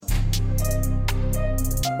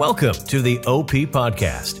Welcome to the OP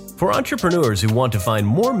Podcast for entrepreneurs who want to find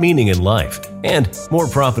more meaning in life and more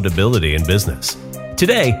profitability in business.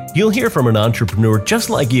 Today, you'll hear from an entrepreneur just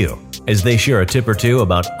like you as they share a tip or two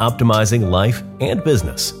about optimizing life and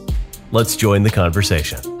business. Let's join the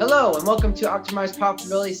conversation. Hello, and welcome to Optimized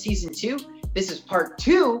Profitability Season 2. This is part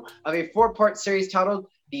 2 of a 4-part series titled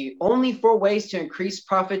The Only 4 Ways to Increase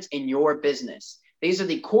Profits in Your Business. These are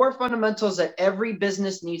the core fundamentals that every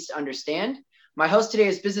business needs to understand. My host today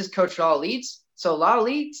is business coach Lala Leeds. So Lala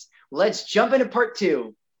Leeds, let's jump into part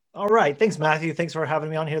 2. All right. Thanks, Matthew. Thanks for having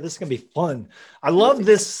me on here. This is going to be fun. I love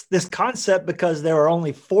this concept because there are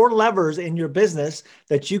only 4 levers in your business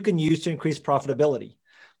that you can use to increase profitability.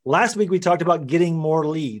 Last week, we talked about getting more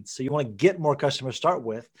leads. So you want to get more customers to start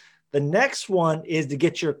with. The next one is to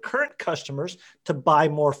get your current customers to buy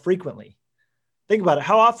more frequently. Think about it.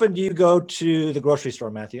 How often do you go to the grocery store,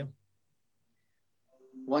 Matthew?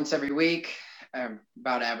 Once every week.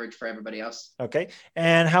 About average for everybody else. Okay.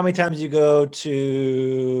 And how many times do you go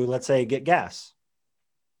to, let's say, get gas?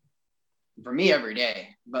 For me, every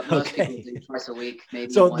day, but most people do twice a week.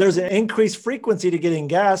 Maybe so there's an increased frequency to getting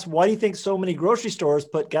gas. Why do you think so many grocery stores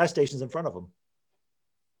put gas stations in front of them?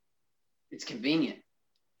 It's convenient.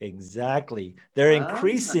 Exactly. They're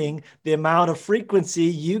increasing the amount of frequency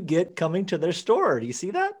you get coming to their store. Do you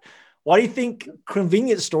see that? Why do you think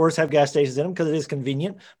convenience stores have gas stations in them? Because it is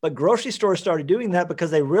convenient. But grocery stores started doing that because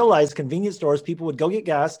they realized convenience stores, people would go get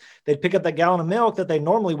gas. They'd pick up that gallon of milk that they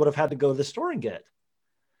normally would have had to go to the store and get.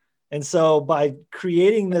 And so by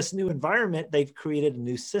creating this new environment, they've created a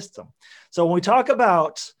new system. So when we talk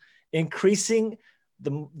about increasing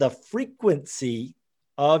the frequency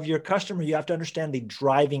of your customer, you have to understand the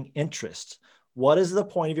driving interest. What is the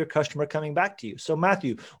point of your customer coming back to you? So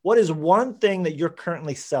Matthew, what is one thing that you're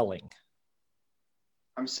currently selling?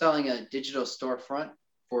 I'm selling a digital storefront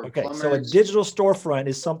for plumbers. So a digital storefront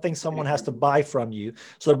is something someone has to buy from you.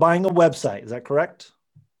 So they're buying a website. Is that correct?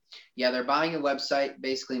 Yeah, they're buying a website,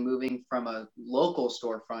 basically moving from a local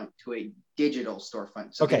storefront to a digital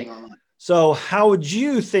storefront. So getting online. So how would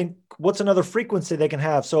you think, what's another frequency they can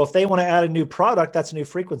have? So if they want to add a new product, that's a new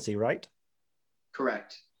frequency, right?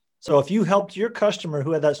 Correct. So if you helped your customer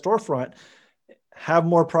who had that storefront have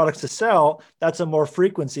more products to sell, that's a more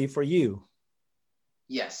frequency for you.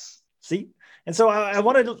 Yes. See? And so I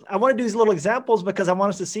want to do these little examples because I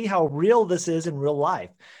want us to see how real this is in real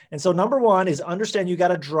life. And so number 1 is understand you got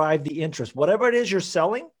to drive the interest. Whatever it is you're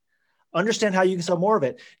selling, understand how you can sell more of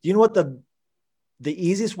it. Do you know what the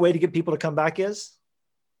easiest way to get people to come back is?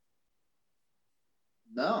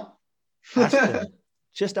 No. Ask them.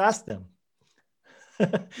 Just ask them.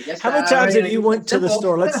 How many times have you went to the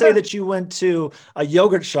store? Let's say that you went to a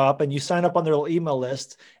yogurt shop and you sign up on their little email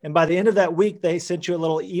list. And by the end of that week, they sent you a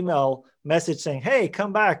little email message saying, hey,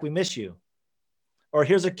 come back. We miss you. Or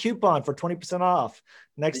here's a coupon for 20% off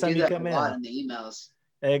next time you come in. In the emails.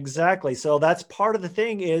 Exactly. So that's part of the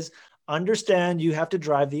thing is understand you have to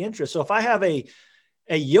drive the interest. So if I have a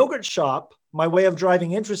yogurt shop, my way of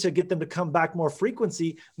driving interest to get them to come back more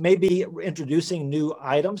frequency may be introducing new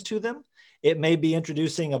items to them. It may be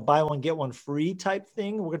introducing a buy one, get one free type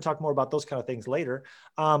thing. We're going to talk more about those kind of things later.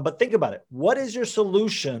 But think about it. What is your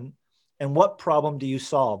solution and what problem do you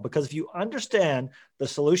solve? Because if you understand the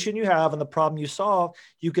solution you have and the problem you solve,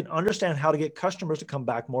 you can understand how to get customers to come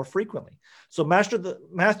back more frequently. So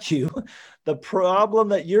Matthew, the problem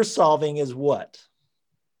that you're solving is what?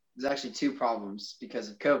 There's actually 2 problems because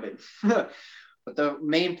of COVID. But the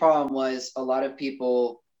main problem was a lot of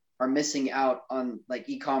people are missing out on, like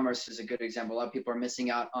e-commerce is a good example. A lot of people are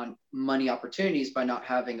missing out on money opportunities by not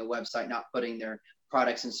having a website, not putting their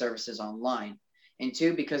products and services online. And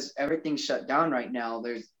 2, because everything's shut down right now,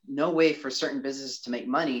 there's no way for certain businesses to make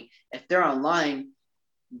money. If they're online,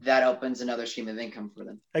 that opens another stream of income for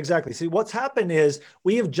them. Exactly. See, what's happened is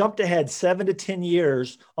we have jumped ahead 7 to 10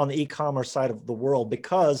 years on the e-commerce side of the world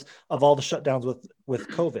because of all the shutdowns with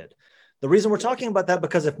COVID. The reason we're talking about that,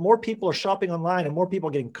 because if more people are shopping online and more people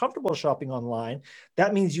are getting comfortable shopping online,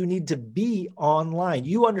 that means you need to be online.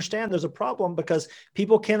 You understand there's a problem because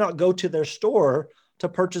people cannot go to their store to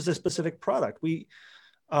purchase a specific product. You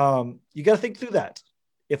got to think through that.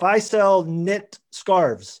 If I sell knit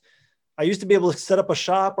scarves, I used to be able to set up a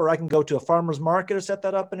shop or I can go to a farmer's market or set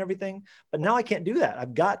that up and everything. But now I can't do that.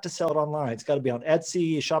 I've got to sell it online. It's got to be on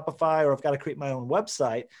Etsy, Shopify, or I've got to create my own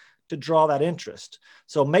website to draw that interest.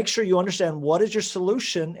 So make sure you understand what is your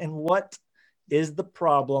solution and what is the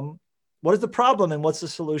problem. What is the problem and what's the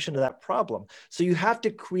solution to that problem? So you have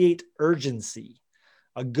to create urgency.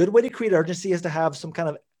 A good way to create urgency is to have some kind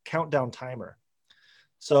of countdown timer.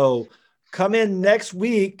 So come in next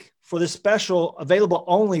week for the special available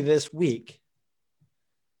only this week.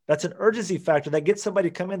 That's an urgency factor that gets somebody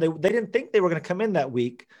to come in. They didn't think they were going to come in that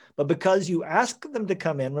week, but because you ask them to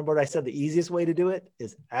come in, remember what I said, the easiest way to do it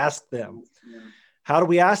is ask them. Yeah. How do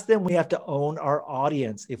we ask them? We have to own our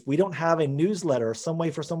audience. If we don't have a newsletter or some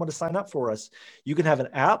way for someone to sign up for us, you can have an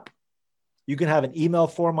app. You can have an email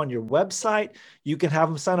form on your website. You can have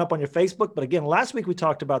them sign up on your Facebook. But again, last week we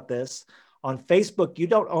talked about this. On Facebook, you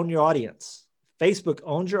don't own your audience. Facebook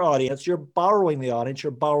owns your audience. You're borrowing the audience.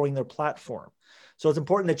 You're borrowing their platform. So it's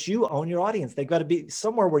important that you own your audience. They've got to be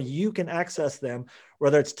somewhere where you can access them,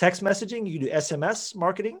 whether it's text messaging, you do SMS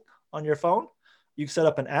marketing on your phone. You can set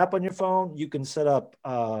up an app on your phone. You can set up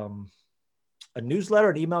a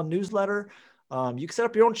newsletter, an email newsletter. You can set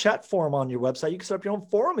up your own chat forum on your website. You can set up your own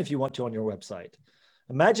forum if you want to on your website.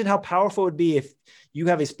 Imagine how powerful it would be if you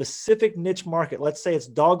have a specific niche market. Let's say it's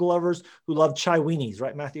dog lovers who love chai weenies,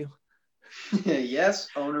 right, Matthew? Yes,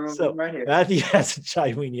 owner of them right here. Matthew has a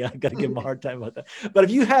chai weenie. I got to give him a hard time about that. But if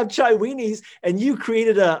you have chai weenies and you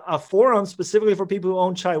created a forum specifically for people who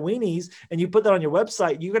own chai weenies and you put that on your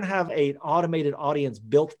website, you're going to have an automated audience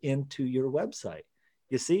built into your website.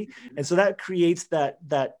 You see? And so that creates that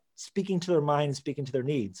speaking to their mind and speaking to their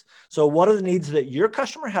needs. So what are the needs that your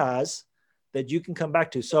customer has that you can come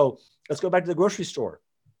back to? So let's go back to the grocery store.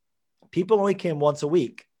 People only came once a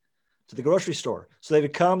week to the grocery store. So they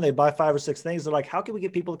would come, they buy 5 or 6 things. They're like, how can we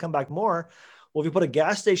get people to come back more? Well, if you put a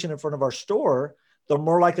gas station in front of our store, they're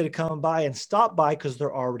more likely to come by and stop by because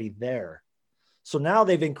they're already there. So now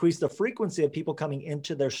they've increased the frequency of people coming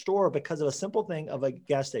into their store because of a simple thing of a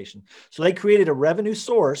gas station. So they created a revenue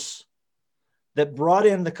source that brought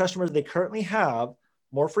in the customers they currently have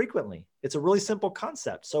more frequently. It's a really simple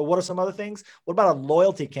concept. So what are some other things? What about a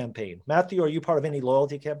loyalty campaign? Matthew, are you part of any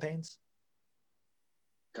loyalty campaigns?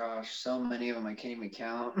 Gosh, so many of them I can't even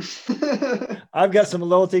count. I've got some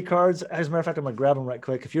loyalty cards. As a matter of fact, I'm going to grab them right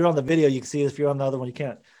quick. If you're on the video, you can see this. If you're on the other one, you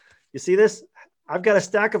can't. You see this? I've got a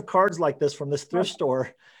stack of cards like this from this thrift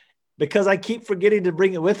store because I keep forgetting to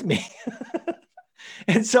bring it with me.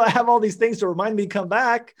 And so I have all these things to remind me to come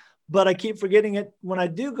back, but I keep forgetting it when I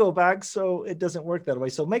do go back. So it doesn't work that way.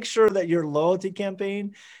 So make sure that your loyalty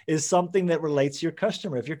campaign is something that relates to your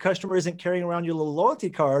customer. If your customer isn't carrying around your little loyalty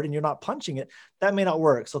card and you're not punching it, that may not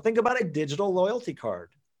work. So think about a digital loyalty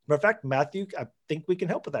card. Matter of fact, Matthew, I think we can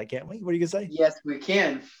help with that, can't we? What are you going to say? Yes, we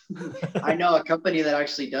can. I know a company that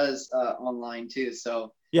actually does online too.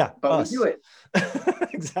 So yeah, but us. We do it.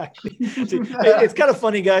 Exactly. It's kind of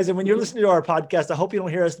funny, guys. And when you're listening to our podcast, I hope you don't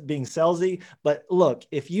hear us being salesy, but look,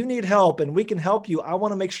 if you need help and we can help you, I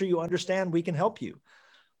want to make sure you understand we can help you.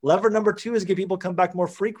 Lever number 2 is get people come back more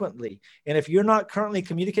frequently. And if you're not currently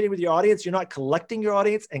communicating with your audience, you're not collecting your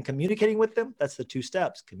audience and communicating with them. That's the 2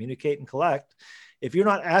 steps, communicate and collect. If you're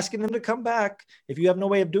not asking them to come back, if you have no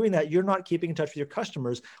way of doing that, you're not keeping in touch with your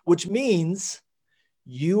customers, which means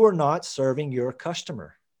you are not serving your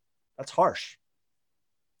customer. That's harsh.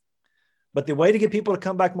 But the way to get people to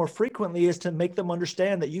come back more frequently is to make them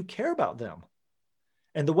understand that you care about them.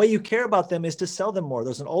 And the way you care about them is to sell them more.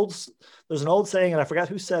 There's an old saying, and I forgot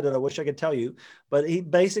who said it. I wish I could tell you, but he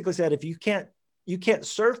basically said, if you can't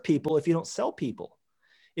serve people if you don't sell people.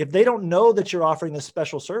 If they don't know that you're offering this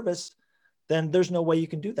special service, then there's no way you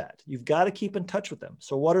can do that. You've got to keep in touch with them.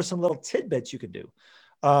 So what are some little tidbits you could do?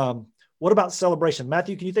 What about celebration?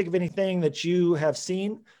 Matthew, can you think of anything that you have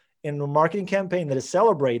seen in a marketing campaign that is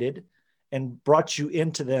celebrated and brought you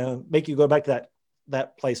into them, make you go back to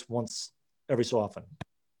that place once every so often?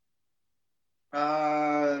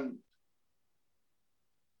 I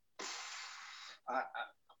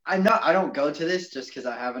don't go to this just because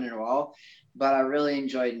I haven't in a while, but I really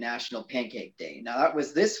enjoyed National Pancake Day. Now that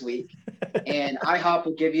was this week, and IHOP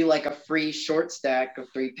will give you like a free short stack of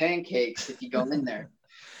 3 pancakes if you go in there.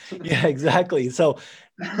 Yeah, exactly. So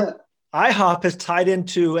IHOP is tied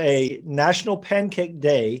into a National Pancake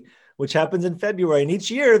Day, which happens in February. And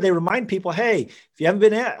each year they remind people, hey, if you haven't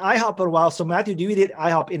been at IHOP in a while, so Matthew, do you eat at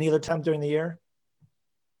IHOP any other time during the year?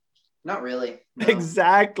 Not really. No.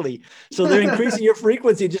 Exactly. So they're increasing your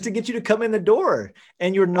frequency just to get you to come in the door.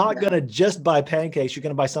 And you're not going to just buy pancakes. You're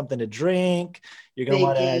going to buy something to drink. You're going to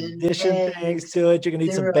want to add addition things to it. You're going to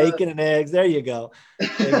eat some bacon and eggs. There you go.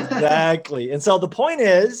 Exactly. And so the point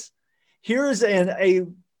is, here's a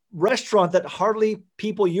restaurant that hardly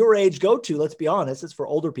people your age go to. Let's be honest. It's for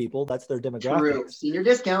older people. That's their demographic. True. Senior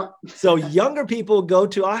discount. So younger people go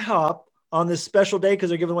to IHOP on this special day because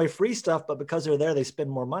they're giving away free stuff, but because they're there, they spend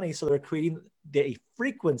more money. So they're creating a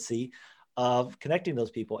frequency of connecting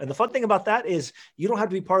those people. And the fun thing about that is you don't have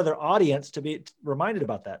to be part of their audience to be reminded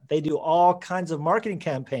about that. They do all kinds of marketing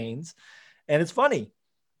campaigns. And it's funny.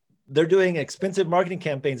 They're doing expensive marketing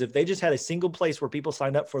campaigns. If they just had a single place where people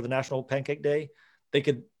signed up for the National Pancake Day, they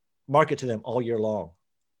could market to them all year long.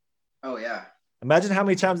 Oh, yeah. Imagine how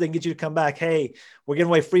many times they can get you to come back. Hey, we're giving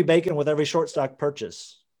away free bacon with every short stock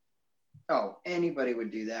purchase. Oh, anybody would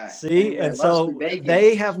do that. See, Anybody and so bacon.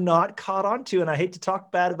 they have not caught on to, and I hate to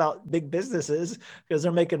talk bad about big businesses because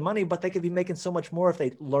they're making money, but they could be making so much more if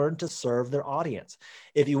they learn to serve their audience.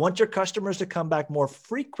 If you want your customers to come back more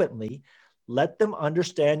frequently, let them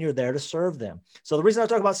understand you're there to serve them. So the reason I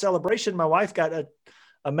talk about celebration, my wife got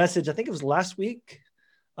a message, I think it was last week.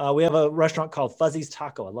 We have a restaurant called Fuzzy's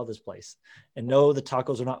Taco. I love this place. And no, the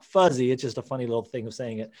tacos are not fuzzy. It's just a funny little thing of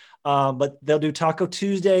saying it. But they'll do Taco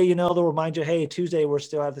Tuesday. You know, they'll remind you, hey, Tuesday, we're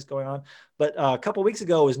still have this going on. But a couple of weeks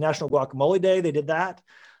ago was National Guacamole Day. They did that.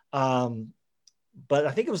 But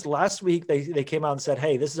I think it was last week they came out and said,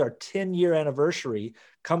 hey, this is our 10-year anniversary.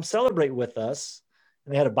 Come celebrate with us.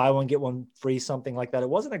 And they had a buy one, get one free, something like that. It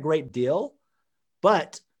wasn't a great deal,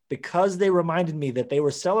 but because they reminded me that they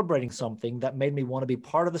were celebrating something that made me want to be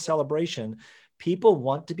part of the celebration. People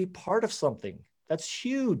want to be part of something. That's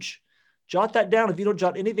huge. Jot that down. If you don't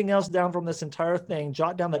jot anything else down from this entire thing,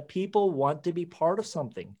 jot down that people want to be part of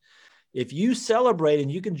something. If you celebrate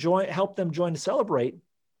and you can help them join to celebrate,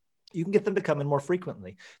 you can get them to come in more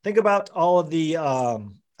frequently. Think about all of the, I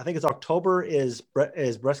think it's October is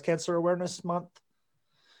Breast Cancer Awareness Month.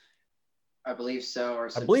 I believe so. Or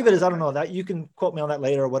I believe it is. I don't know that. You can quote me on that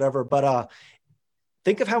later or whatever. But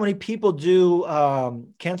think of how many people do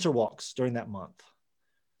cancer walks during that month.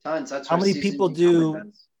 Tons. That's how many people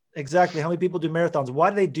do exactly. How many people do marathons? Why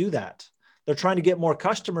do they do that? They're trying to get more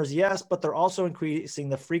customers, yes, but they're also increasing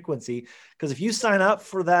the frequency. Because if you sign up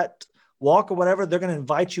for that walk or whatever, they're going to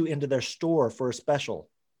invite you into their store for a special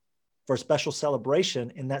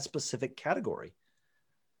celebration in that specific category.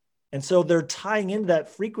 And so they're tying into that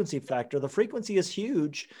frequency factor. The frequency is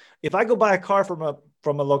huge. If I go buy a car from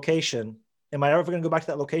a location, am I ever going to go back to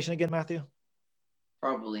that location again, Matthew?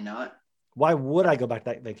 Probably not. Why would I go back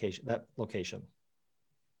to that location?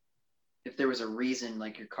 If there was a reason,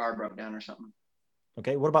 like your car broke down or something.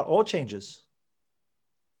 Okay. What about oil changes?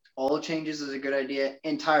 Oil changes is a good idea.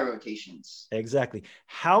 And tire rotations. Exactly.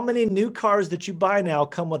 How many new cars that you buy now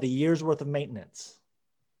come with a year's worth of maintenance?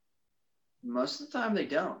 Most of the time they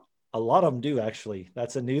don't. A lot of them do, actually.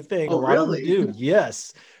 That's a new thing. Oh, a lot really? of them do.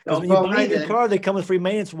 Yes. Because when you buy a new car, they come with free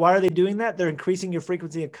maintenance. Why are they doing that? They're increasing your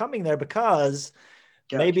frequency of coming there because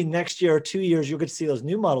maybe next year or 2 years, you'll get to see those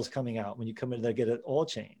new models coming out when you come in there to get an oil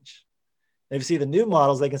change. If you see the new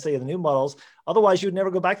models, they can say the new models. Otherwise, you'd never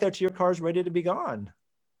go back there till your car's ready to be gone.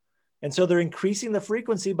 And so they're increasing the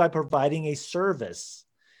frequency by providing a service.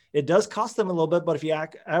 It does cost them a little bit, but if you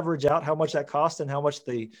average out how much that costs and how much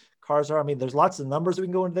the cars are, I mean, there's lots of numbers we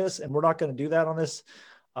can go into this, and we're not going to do that on this.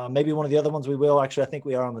 Maybe one of the other ones we will. Actually, I think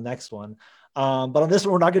we are on the next one. But on this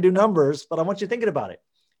one, we're not going to do numbers, but I want you thinking about it.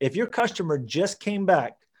 If your customer just came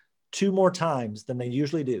back 2 more times than they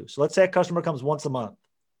usually do. So let's say a customer comes once a month,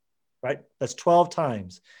 right? That's 12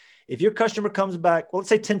 times. If your customer comes back, well, let's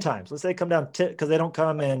say 10 times. Let's say they come down because they don't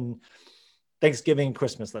come in Thanksgiving and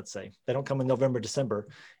Christmas, let's say. They don't come in November, December.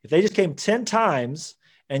 If they just came 10 times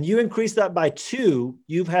and you increase that by 2,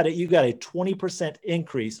 you got a 20%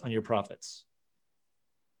 increase on your profits.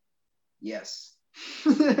 Yes.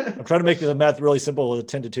 I'm trying to make the math really simple with a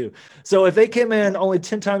 10 to 2. So if they came in only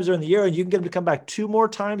 10 times during the year and you can get them to come back 2 more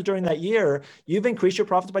times during that year, you've increased your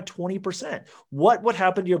profits by 20%. What would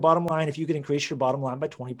happen to your bottom line if you could increase your bottom line by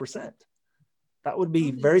 20%? That would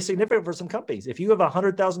be very significant for some companies. If you have a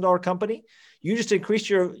 $100,000 company, you just increased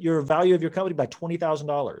your value of your company by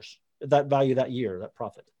 $20,000, that value that year, that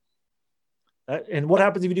profit. And what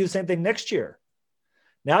happens if you do the same thing next year?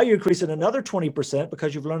 Now you're increasing another 20%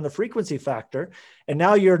 because you've learned the frequency factor. And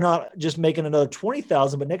now you're not just making another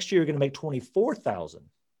 20,000, but next year you're going to make 24,000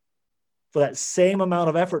 for that same amount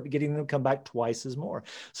of effort, getting them to come back twice as more.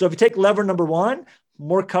 So if you take lever number 1,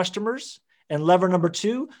 more customers, and lever number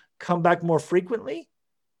 2, come back more frequently,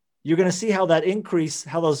 you're going to see how that increase,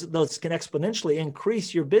 how those can exponentially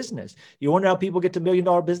increase your business. You wonder how people get to $1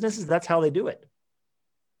 million businesses? That's how they do it.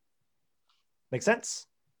 Make sense?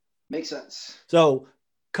 Makes sense. So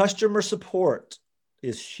customer support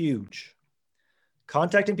is huge.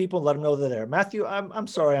 Contacting people and let them know they're there. Matthew, I'm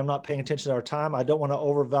sorry, I'm not paying attention to our time. I don't want to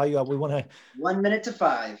overvalue. We want to 1 minute to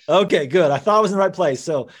 5. Okay, good. I thought I was in the right place.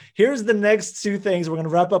 So here's the next 2 things. We're going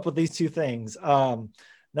to wrap up with these 2 things.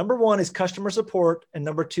 Number 1 is customer support, and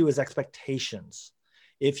number 2 is expectations.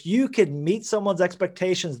 If you can meet someone's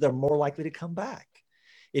expectations, they're more likely to come back.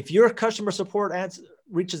 If your customer support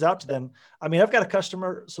reaches out to them, I mean, I've got a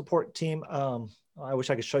customer support team. I wish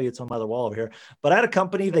I could show you. It's on my other wall over here. But I had a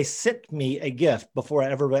company, they sent me a gift before I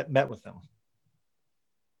ever met with them.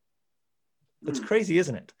 That's crazy,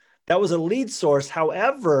 isn't it? That was a lead source.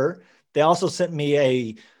 However, they also sent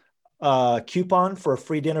me a coupon for a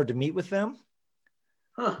free dinner to meet with them.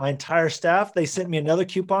 Huh. My entire staff, they sent me another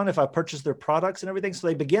coupon if I purchased their products and everything. So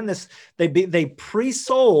they begin this, they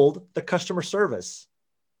pre-sold the customer service.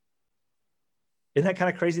 Isn't that kind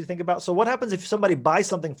of crazy to think about? So what happens if somebody buys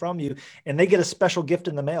something from you and they get a special gift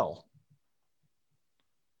in the mail?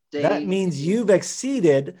 That means you've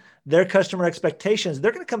exceeded their customer expectations.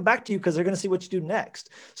 They're going to come back to you because they're going to see what you do next.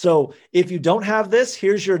 So if you don't have this,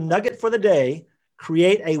 here's your nugget for the day.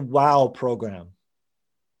 Create a wow program.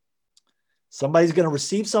 Somebody's going to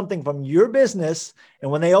receive something from your business,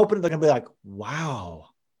 and when they open it, they're going to be like, wow.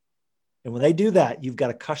 And when they do that, you've got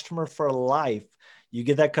a customer for life. You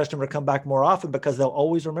get that customer to come back more often because they'll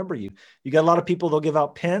always remember you. You got a lot of people, they'll give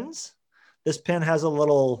out pens. This pen has a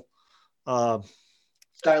little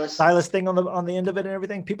stylus thing on the end of it and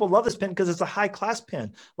everything. People love this pen because it's a high class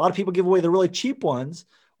pen. A lot of people give away the really cheap ones.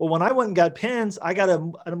 Well, when I went and got pens, I got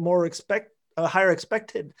a higher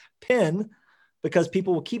expected pen because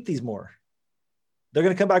people will keep these more. They're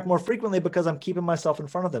going to come back more frequently because I'm keeping myself in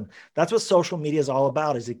front of them. That's what social media is all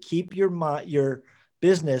about, is to keep your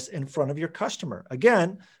business in front of your customer.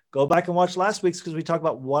 Again, go back and watch last week's because we talked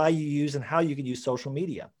about why you use and how you can use social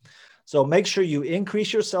media. So make sure you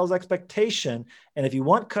increase your sales expectation. And if you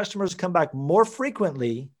want customers to come back more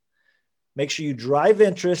frequently, make sure you drive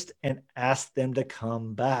interest and ask them to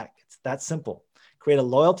come back. It's that simple. Create a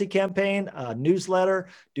loyalty campaign, a newsletter,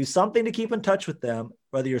 do something to keep in touch with them,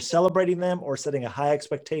 whether you're celebrating them or setting a high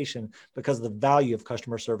expectation because of the value of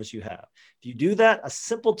customer service you have. If you do that, a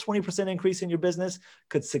simple 20% increase in your business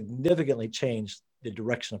could significantly change the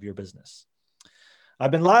direction of your business.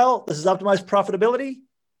 I've been Lyle. This is Optimized Profitability,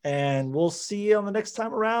 and we'll see you on the next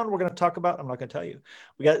time around. We're going to talk about, I'm not going to tell you,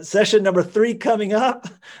 we got session number 3 coming up.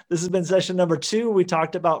 This has been session number 2. We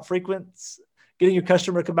talked about getting your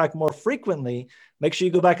customer to come back more frequently. Make sure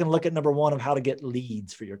you go back and look at number 1 of how to get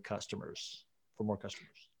leads for your customers, for more customers.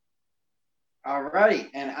 All righty.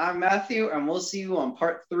 And I'm Matthew, and we'll see you on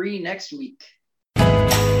part 3 next week.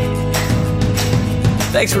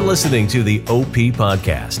 Thanks for listening to the OP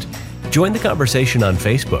Podcast. Join the conversation on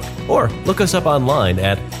Facebook or look us up online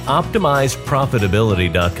at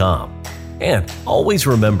optimizedprofitability.com. And always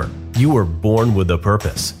remember, you were born with a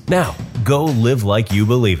purpose. Now, go live like you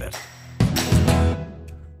believe it.